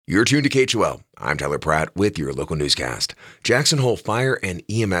You're tuned to KHOL. I'm Tyler Pratt with your local newscast. Jackson Hole Fire and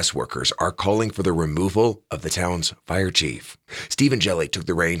EMS workers are calling for the removal of the town's fire chief. Stephen Jelly took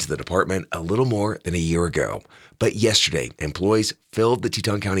the reins of the department a little more than a year ago. But yesterday, employees filled the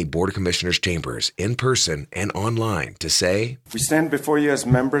Teton County Board of Commissioners chambers in person and online to say, "We stand before you as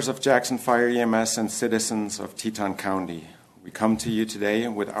members of Jackson Fire EMS and citizens of Teton County. We come to you today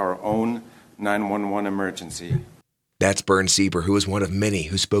with our own 911 emergency." That's Bern Sieber, who was one of many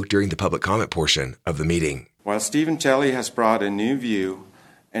who spoke during the public comment portion of the meeting. While Stephen Jelly has brought a new view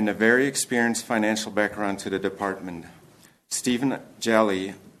and a very experienced financial background to the department, Stephen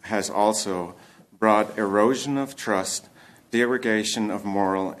Jelly has also brought erosion of trust, derogation of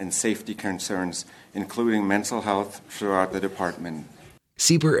moral and safety concerns, including mental health throughout the department.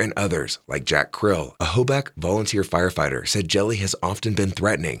 Sieber and others, like Jack Krill, a Hoback volunteer firefighter, said Jelly has often been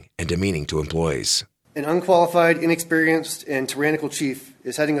threatening and demeaning to employees. An unqualified, inexperienced, and tyrannical chief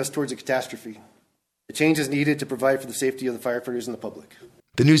is heading us towards a catastrophe. The change is needed to provide for the safety of the firefighters and the public.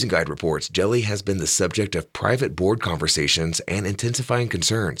 The News and Guide reports Jelly has been the subject of private board conversations and intensifying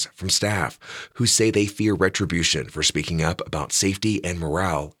concerns from staff who say they fear retribution for speaking up about safety and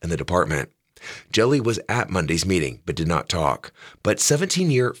morale in the department. Jelly was at Monday's meeting but did not talk. But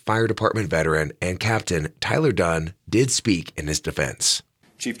 17-year fire department veteran and Captain Tyler Dunn did speak in his defense.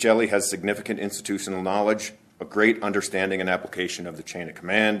 Chief Jelly has significant institutional knowledge, a great understanding and application of the chain of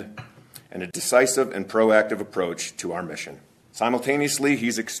command, and a decisive and proactive approach to our mission. Simultaneously,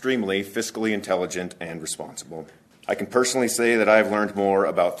 he's extremely fiscally intelligent and responsible. I can personally say that I've learned more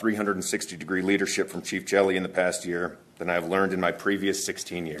about 360-degree leadership from Chief Jelly in the past year than I've learned in my previous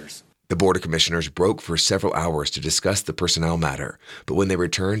 16 years. The Board of Commissioners broke for several hours to discuss the personnel matter, but when they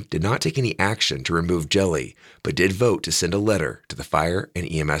returned, did not take any action to remove Jelly, but did vote to send a letter to the Fire and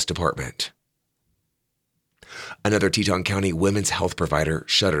EMS Department. Another Teton County women's health provider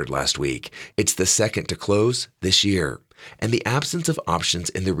shuttered last week. It's the second to close this year, and the absence of options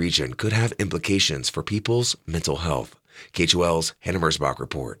in the region could have implications for people's mental health. KHOL's Hannah Mersbach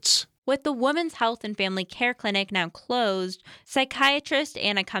reports. With the Women's Health and Family Care Clinic now closed, psychiatrist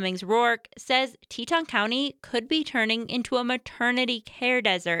Anna Cummings-Rourke says Teton County could be turning into a maternity care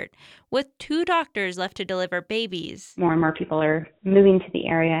desert, with 2 doctors left to deliver babies. More and more people are moving to the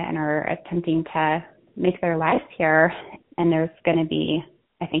area and are attempting to make their lives here, and there's going to be,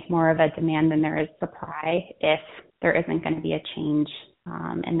 I think, more of a demand than there is supply if there isn't going to be a change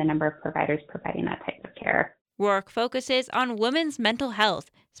in the number of providers providing that type of care. Rourke focuses on women's mental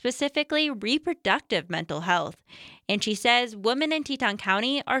health, specifically reproductive mental health. And she says women in Teton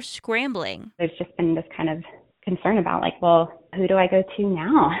County are scrambling. There's just been this kind of concern about, well, who do I go to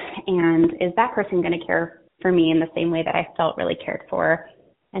now? And is that person going to care for me in the same way that I felt really cared for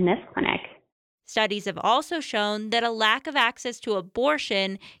in this clinic? Studies have also shown that a lack of access to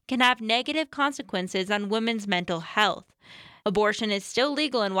abortion can have negative consequences on women's mental health. Abortion is still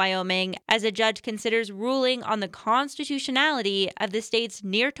legal in Wyoming as a judge considers ruling on the constitutionality of the state's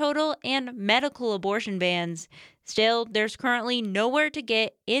near-total and medical abortion bans. Still, there's currently nowhere to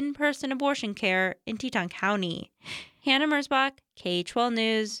get in-person abortion care in Teton County. Hannah Mersbach, KHOL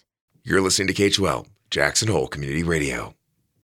News. You're listening to KHOL, Jackson Hole Community Radio.